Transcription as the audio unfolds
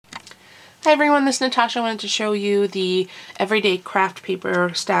Hi everyone, this is Natasha. I wanted to show you the everyday craft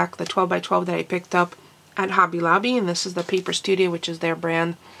paper stack, the 12 by 12 that I picked up at Hobby Lobby, and this is the Paper Studio, which is their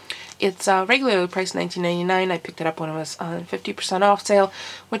brand. It's regularly priced $19.99. I picked it up when it was on 50% off sale,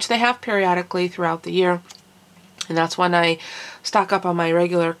 which they have periodically throughout the year. And that's when I stock up on my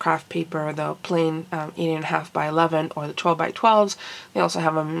regular craft paper, the plain 8.5 by 11 or the 12 by 12s. They also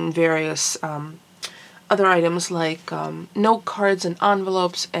have them in various other items like note cards and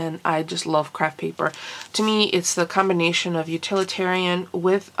envelopes, and I just love craft paper. To me, it's the combination of utilitarian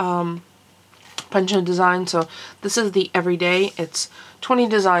with punch and design. So this is the everyday. It's 20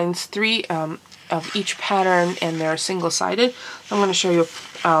 designs, 3 of each pattern, and they're single-sided. I'm going to show you.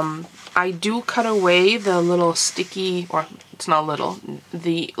 I do cut away the little sticky, or it's not little,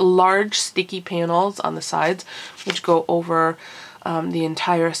 the large sticky panels on the sides, which go over the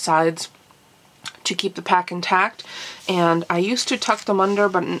entire sides to keep the pack intact. And I used to tuck them under,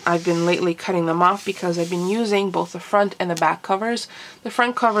 but I've been lately cutting them off because I've been using both the front and the back covers. The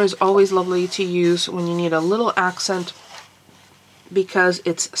front cover is always lovely to use when you need a little accent because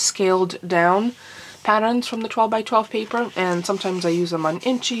it's scaled down patterns from the 12 by 12 paper, and sometimes I use them on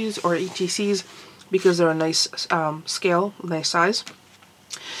inchies or ETCs because they're a nice scale, nice size.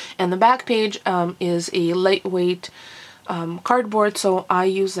 And the back page is a lightweight cardboard, so I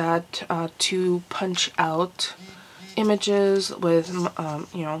use that to punch out images with,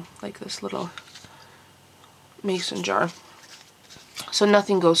 you know, like this little mason jar. So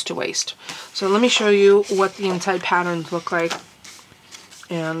nothing goes to waste. So let me show you what the inside patterns look like.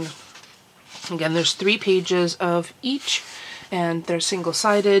 And again, there's 3 pages of each, and they're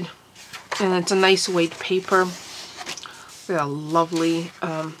single-sided, and it's a nice weight paper. They're lovely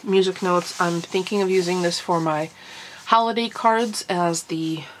music notes. I'm thinking of using this for my holiday cards as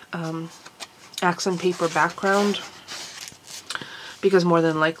the accent paper background, because more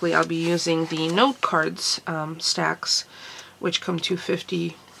than likely I'll be using the note cards stacks, which come to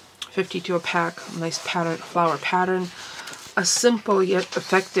 50 to a pack. Nice pattern, flower pattern, a simple yet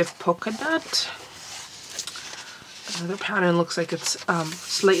effective polka dot. Another pattern looks like it's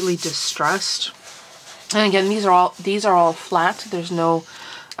slightly distressed, and again, these are all flat. There's no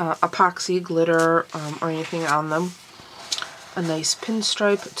epoxy, glitter, or anything on them. A nice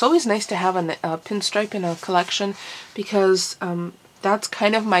pinstripe. It's always nice to have a pinstripe in a collection because that's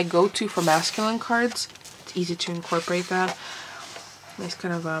kind of my go-to for masculine cards. It's easy to incorporate that. Nice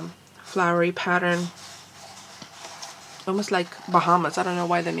kind of flowery pattern. Almost like Bahamas. I don't know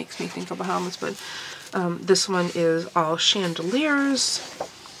why that makes me think of Bahamas, but this one is all chandeliers.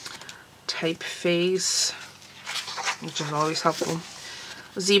 Typeface, which is always helpful.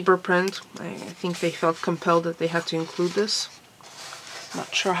 Zebra print. I think they felt compelled that they had to include this.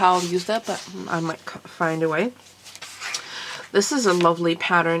 Not sure how I'll use that, but I might find a way. This is a lovely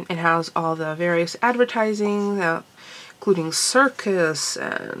pattern. It has all the various advertising, including circus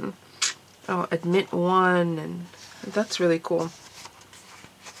and admit one, and that's really cool.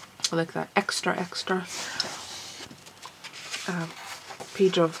 I like that extra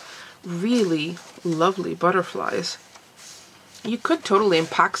page of really lovely butterflies. You could totally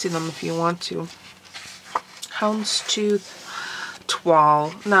epoxy them if you want to. Houndstooth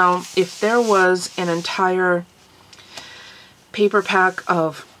toile. Now, if there was an entire paper pack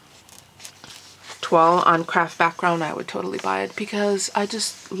of toile on craft background, I would totally buy it because I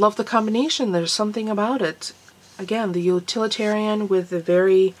just love the combination. There's something about it. Again, the utilitarian with the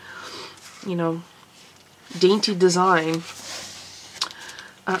very, you know, dainty design.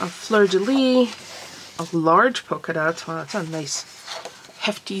 A fleur-de-lis, a large polka dot. Wow, that's a nice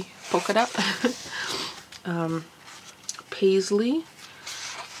hefty polka dot. Paisley,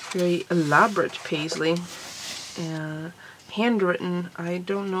 very elaborate paisley, handwritten. I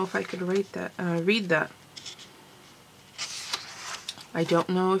don't know if I could read that. I don't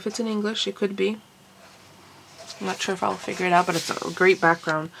know if it's in English. It could be. I'm not sure if I'll figure it out, but it's a great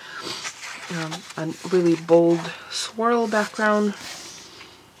background. A really bold swirl background.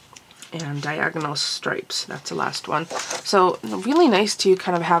 And diagonal stripes. That's the last one. So really nice to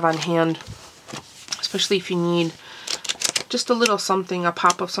kind of have on hand, especially if you need just a little something, a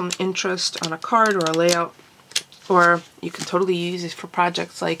pop of some interest on a card or a layout. Or you can totally use this for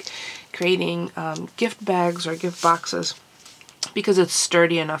projects like creating gift bags or gift boxes because it's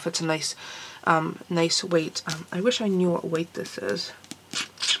sturdy enough. It's a nice, nice weight. I wish I knew what weight this is.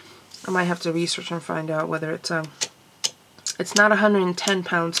 I might have to research and find out whether it's not 110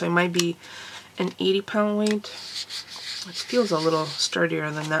 pounds, so it might be an 80-pound weight. It feels a little sturdier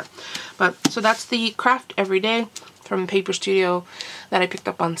than that. But so that's the Kraft Everyday from Paper Studio that I picked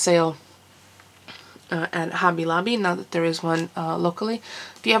up on sale. at Hobby Lobby, now that there is one locally.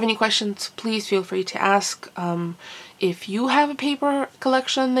 If you have any questions, please feel free to ask. If you have a paper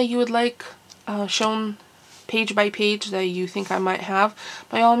collection that you would like shown page by page that you think I might have,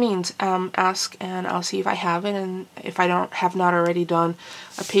 by all means ask, and I'll see if I have it, and if I have not already done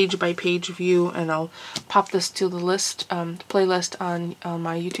a page by page view, and I'll pop this to the list, playlist on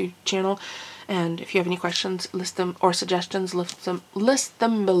my YouTube channel. And if you have any questions, list them, or suggestions, list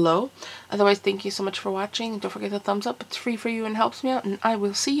them below. Otherwise, thank you so much for watching. Don't forget the thumbs up. It's free for you and helps me out. And I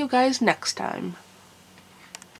will see you guys next time.